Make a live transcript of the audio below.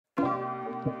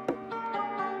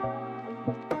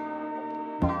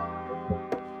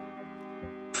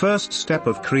first step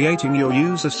of creating your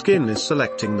user skin is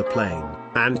selecting the plane,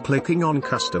 and clicking on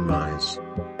Customize.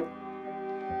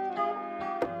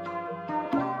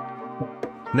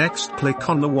 Next,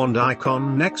 click on the wand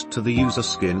icon next to the user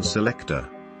skin selector.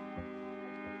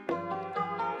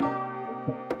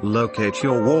 Locate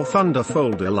your WarFunder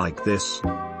folder like this.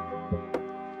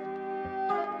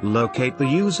 Locate the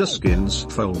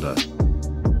USERSKINS folder.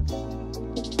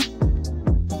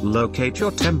 Locate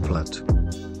your template.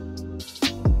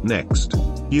 Next,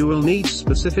 you will need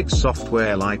specific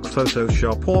software like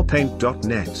Photoshop or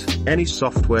Paint.net, any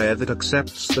software that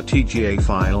accepts the TGA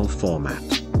file format.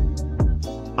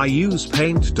 I use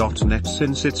Paint.net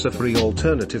since it's a free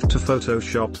alternative to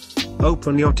Photoshop.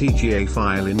 Open your TGA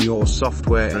file in your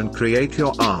software and create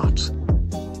your art.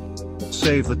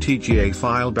 Save the TGA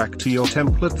file back to your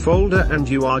template folder and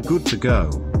you are good to go.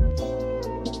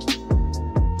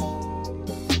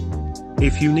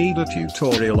 If you need a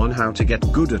tutorial on how to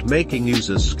get good at making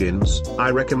user skins, I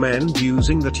recommend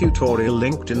using the tutorial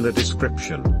linked in the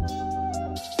description.